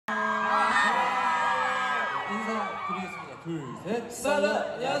인사 드리겠습니다. 둘, 셋. 썰러!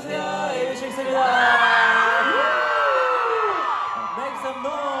 안녕하세요, 에이비식스입니다. Make some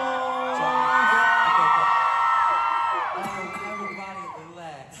noise. Everybody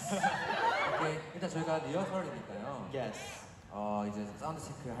relax. 오케이, 일단 저희가 리허설이니까요. Yes. 이제 사운드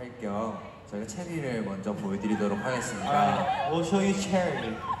체크 할 겸 저희가 체리를 먼저 보여드리도록 하겠습니다. Alright, we'll show you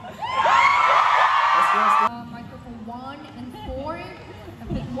Cherry. Microphone 1 and 4. A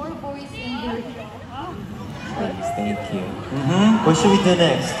bit more voice in there. Thank you. What should we do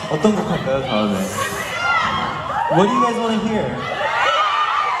next? 어떤 곡 할까요, 다음에? What do you guys want to hear?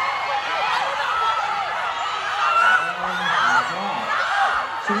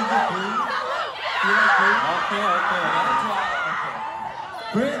 Should we do Breathe? Do you like Breathe? Okay.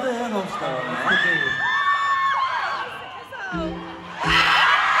 Breathe 해봅시다. Let's do Breathe.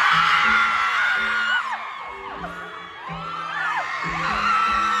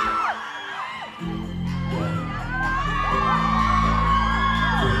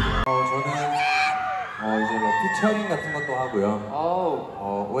 저는 이제 뭐 피처링 같은 것도 하고요.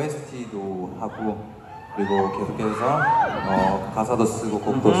 OST도 하고 그리고 계속해서 가사도 쓰고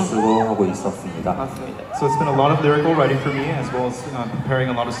곡도 쓰고 하고 있었습니다. So it's been a lot of lyrical writing for me, as well as preparing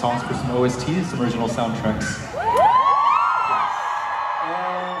a lot of songs for some OSTs, some original soundtracks.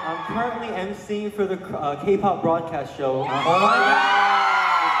 And I'm currently emceeing for the K-pop broadcast show.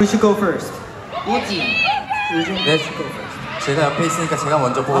 Who should go first? Uji. 네, 제가 옆에 있으니까 제가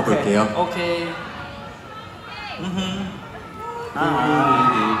먼저 뽑아볼게요. 오케이.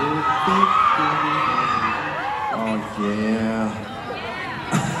 예.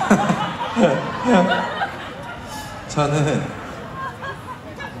 저는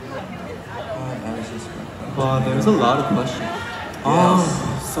Wow, there's a lot of questions. Oh,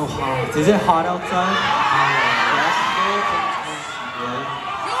 so hot. Is it hot outside? Yes.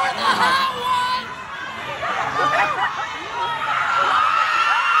 You're the hot one!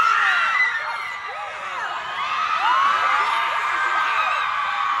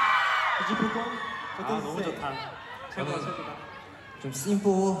 Did you pick one? 너무 좋다. 최고다. 좀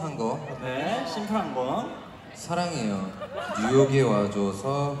심플한 거. 네, 심플한 거. 사랑해요. 뉴욕에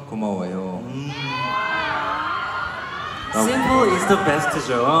와줘서 고마워요. Simple is the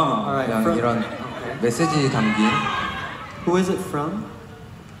best죠. 그냥 이런 메시지 담긴. Who is it from?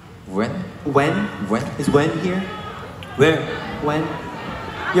 When? When? When? Is when here? Where? When?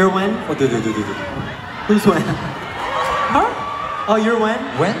 You're when? 네. Who's when? Huh? Oh, you're when?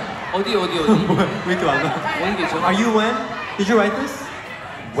 When? 어디 왜 이렇게 많아? 어디 계셔? Are you when? Did you write this?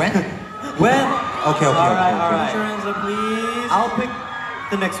 When? When? Okay. Alright. Put your hands up, please. I'll pick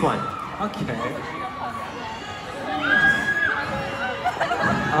the next one. Okay.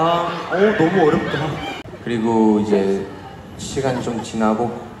 너무 어렵다. 그리고 이제 시간이 좀 지나고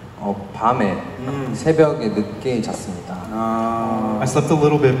밤에 새벽에 늦게 잤습니다. I slept a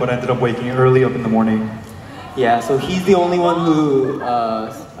little bit, but I ended up waking early up in the morning. Yeah, so he's the only one who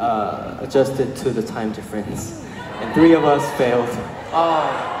adjusted to the time difference, and 3 of us failed.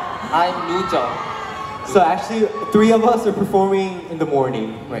 I'm loser. So actually, 3 of us are performing in the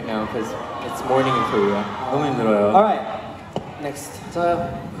morning right now because it's morning in Korea. 너무 힘들어요. All right, next. 저요.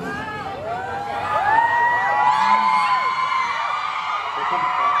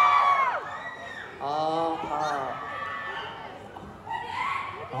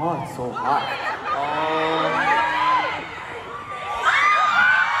 Oh, it's so hot.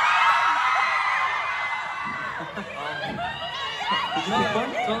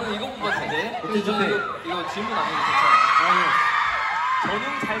 저는 이거 뽑았는데. 오케이, 좋네. 이거 질문 안 해도 괜찮아요? 전용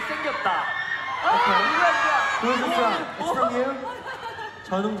잘생겼다. Who's it from? It's from you.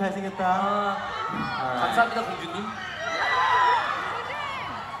 전웅 잘생겼다. 감사합니다, 공주님.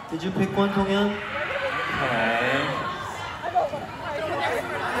 Did you pick one, 동현? Okay.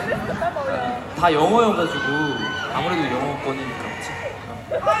 다 영어여가지고 아무래도 영어권이니까 그렇지.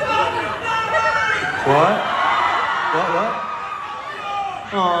 What?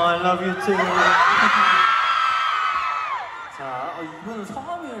 Oh, I love you too. 자, 이분은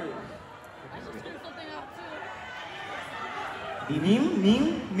성함을 님?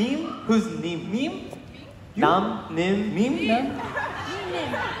 Who's 님? 님?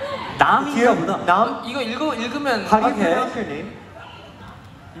 남인가 보다. 남? 이거 읽으면 How do you pronounce your name?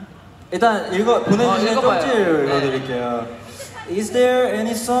 일단 보내주신 읽어봐요. 쪽지를 네. 읽어드릴게요. Is there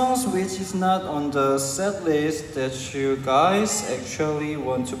any songs which is not on the set list that you guys actually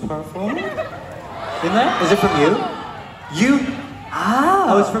want to perform? 있나요? Is it from you? You?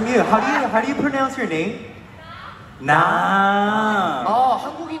 Oh, it's from you. How do you pronounce your name? 남.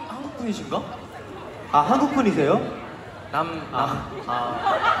 한국 분이신가? 한국 분이세요? 남.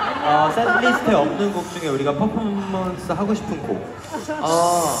 세트리스트에 없는 곡 중에 우리가 퍼포먼스 하고 싶은 곡.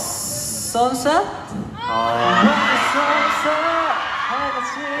 Sunset?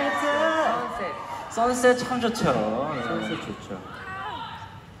 Sunset 참 좋죠. Sunset 좋죠.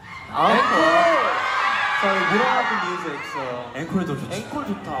 Sorry, we don't have the music, so. 앵콜도 좋죠. 앵콜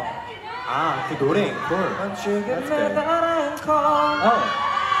좋다. 그 노래 앵콜.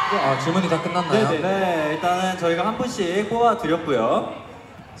 질문이 다 끝났나요? 네, 일단은 저희가 한 분씩 뽑아드렸고요.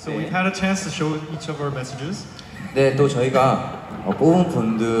 So we've had a chance to show each of our messages. 네, 또 저희가 뽑은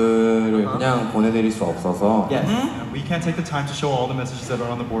분들을 그냥 보내드릴 수 없어서 Yes. And we can't take the time to show all the messages that are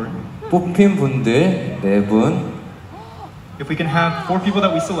on the board. 뽑힌 분들 4분 If we can have 4 people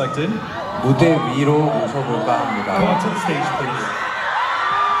that we selected, 무대 위로 모셔볼까 come 합니다. up to the stage, please.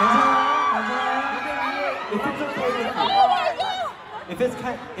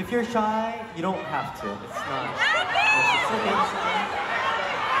 If you're shy, you don't have to. It's not.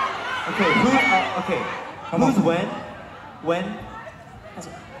 Okay, who's when? When?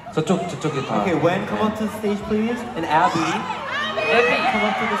 저쪽이 다. Okay, when? Come up to the stage, please. And Abby, come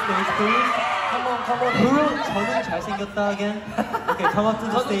up to the stage, please. Come on. Who? 저는 잘생겼다 again. Okay, come up to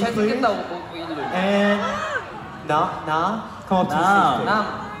the stage, please. And 나, come up to the stage. please.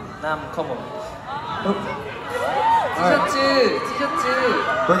 남, 컴온. 티셔츠.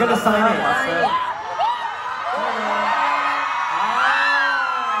 We're gonna sign it.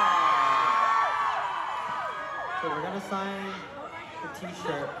 So we're gonna sign the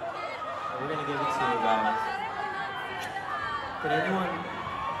T-shirt. And we're gonna give it to you guys. Can anyone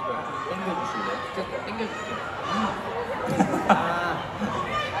땡겨주실래요? 땡겨줄게.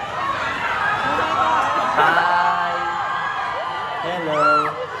 Hello.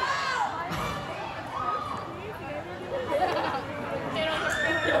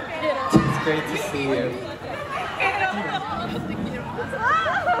 It's great to see you.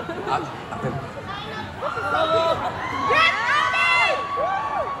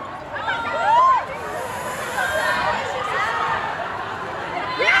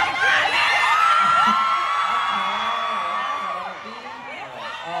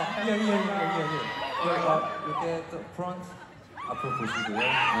 이렇게 또 프론트 앞으로 보시고요. 네.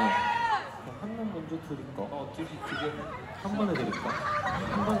 한 번 먼저 드릴까? 한 번에 드릴까?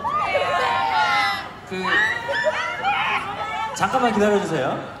 잠깐만 기다려주세요.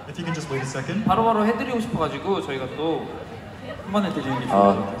 If you can just wait a second. 바로바로 해드리고 싶어가지고 저희가 또 한 번에 드리는 게 좋을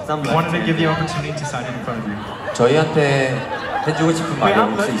것 We wanted to give the opportunity to sign it in front of you. 저희한테 해주고 싶은 말이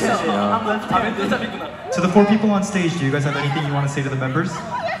혹시 있으시면 To the 4 people on stage, do you guys have anything you want to say to the members?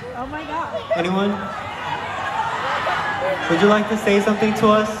 Anyone? Would you like to say something to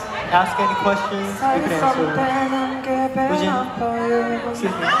us? Ask any questions? You can answer. Would you?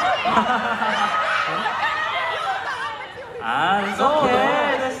 Excuse me. It's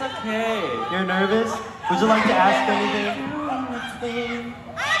okay. That's okay. You're nervous? Would you like to ask anything?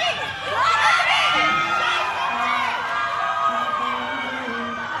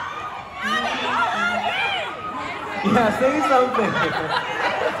 Yeah, say something.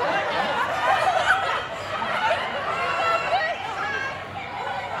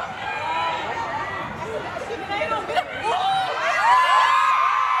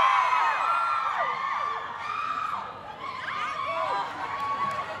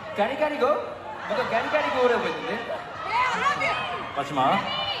 가리가리고? 누가 가리가리고라고 했는데? 마지막.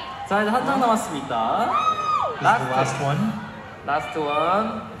 자, 이제 한 장 남았습니다. This is the last one. 라스트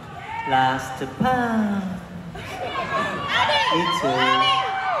원. Last pan. Me too.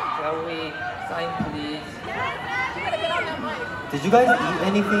 Shall we sign please? Did you guys eat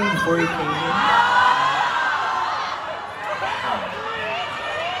anything before you came here?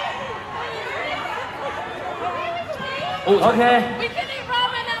 Okay. We can eat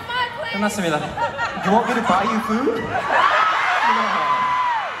ramen at my place. 끝났습니다. You want me to buy you food?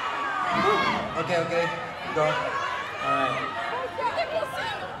 오케이. Go. Alright.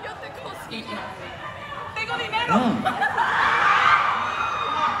 Yo te cocino. Tengo dinero.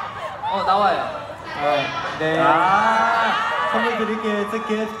 나와요. Alright. 네. 선물 드릴게요. It's a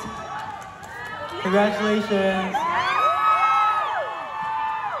gift. Congratulations.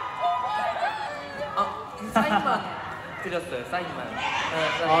 사인만 드렸어요. 사인만.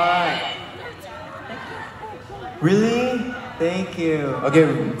 Alright. Really? Thank you. Okay,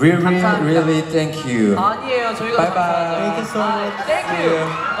 감사합니다. really thank you. 아니에요. 저희가 Bye bye. 감사하죠. Thank you so much. Thank See you. you.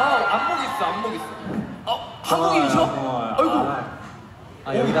 안목 있어. 한국인이셔? 아이고.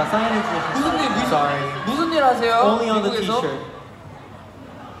 여기다 사인해 주셨어요. Sorry. 무슨 일 하세요? Only on the 미국에서? T-shirt.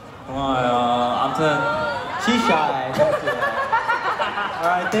 고마워요. 아무튼 she's shy.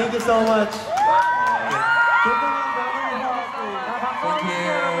 Alright, thank you so much. Thank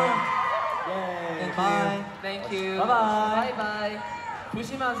you. Bye. Thank you. Bye bye. Bye bye.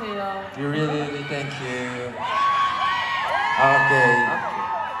 조심하세요. You really thank you. 오케이.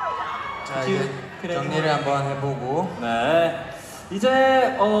 자 이제 정리를 한번 해보고. 네.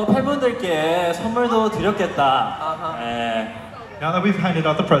 이제 팬분들께 선물도 드렸겠다. 아하. 네. Now that we've handed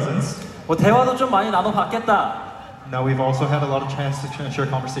out the presents, 뭐 대화도 좀 많이 나눠봤겠다. now we've also had a lot of chance to share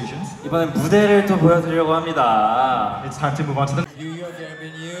conversations. 이번엔 무대를 또 보여드리려고 합니다. It's time to move on to the New York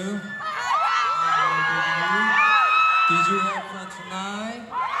Avenue. Did you have fun tonight?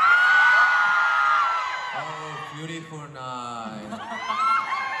 Oh, beautiful night.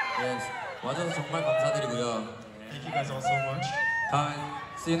 Yes. 와줘서 정말 감사드리고요. Thank you guys all so much. 다음에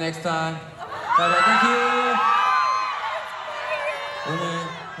see you next time. Bye bye. Thank you.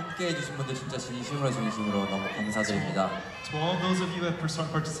 오늘 함께 해주신 분들 진짜 진심으로 너무 감사드립니다. To all those of you that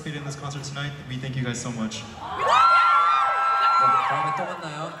participated in this concert tonight, we thank you guys so much. 다음에 또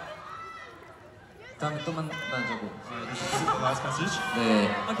만나요. 다음에 또 만나자고. This is the last message.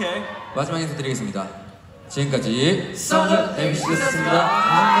 네. 오케이. 마지막 인사 드리겠습니다. 지금까지 선우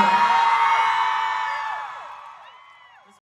MC였습니다.